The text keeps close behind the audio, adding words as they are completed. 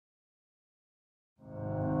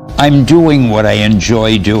I'm doing what I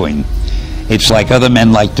enjoy doing. It's like other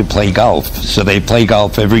men like to play golf, so they play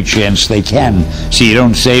golf every chance they can. So you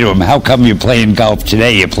don't say to them, how come you're playing golf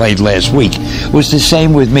today? You played last week. It was the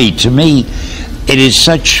same with me. To me, it is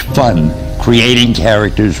such fun creating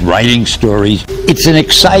characters, writing stories. It's an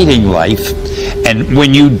exciting life, and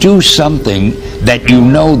when you do something that you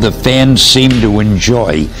know the fans seem to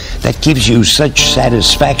enjoy, that gives you such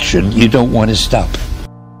satisfaction, you don't want to stop.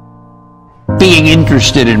 Being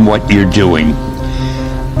interested in what you're doing.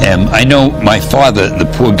 I know my father, the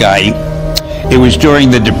poor guy, it was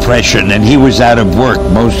during the Depression, and he was out of work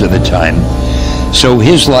most of the time. So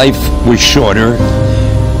his life was shorter,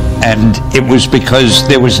 and it was because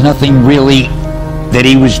there was nothing really that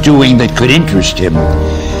he was doing that could interest him.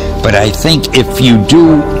 But I think if you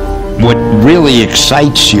do what really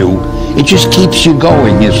excites you, it just keeps you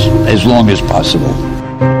going as long as possible.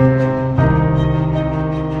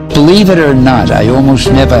 Believe it or not, I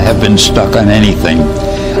almost never have been stuck on anything.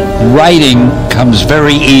 Writing comes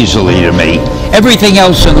very easily to me. Everything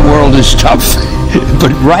else in the world is tough,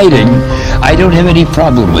 but writing, I don't have any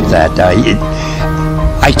problem with that.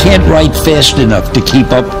 I can't write fast enough to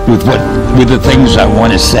keep up with the things I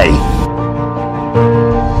want to say.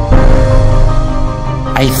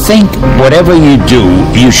 I think whatever you do,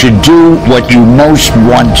 you should do what you most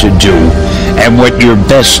want to do and what you're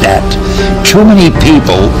best at. Too many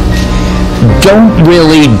people don't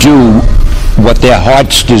really do what their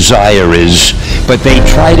heart's desire is, but they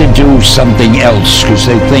try to do something else because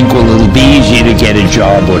they think, well, it'll be easier to get a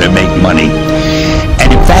job or to make money. And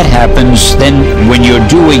if that happens, then when you're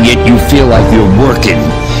doing it, you feel like you're working.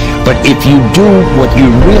 But if you do what you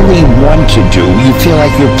really want to do, you feel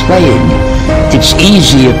like you're playing. It's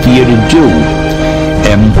easier for you to do.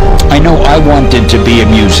 I know I wanted to be a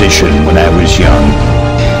musician when I was young,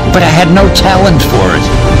 but I had no talent for it.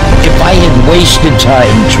 If I had wasted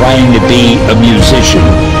time trying to be a musician,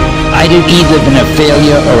 I'd have either been a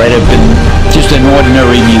failure or I'd have been just an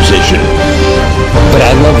ordinary musician. But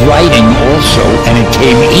I love writing also, and it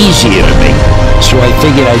came easier to me. So I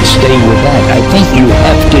figured I'd stay with that. I think you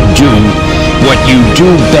have to do what you do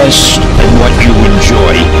best and what you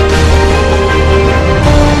enjoy.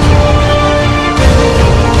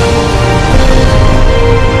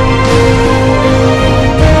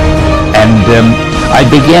 And I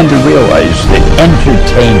began to realize that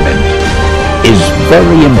entertainment is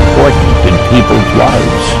very important in people's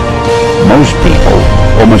lives. Most people,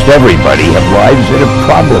 almost everybody, have lives that have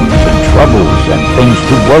problems and troubles and things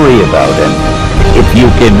to worry about. And if you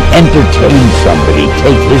can entertain somebody,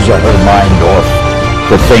 take his or her mind off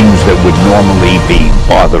the things that would normally be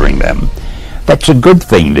bothering them, that's a good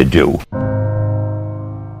thing to do.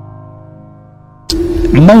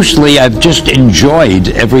 Mostly I've just enjoyed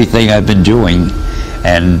everything I've been doing,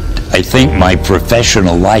 and I think my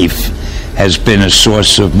professional life has been a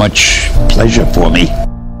source of much pleasure for me.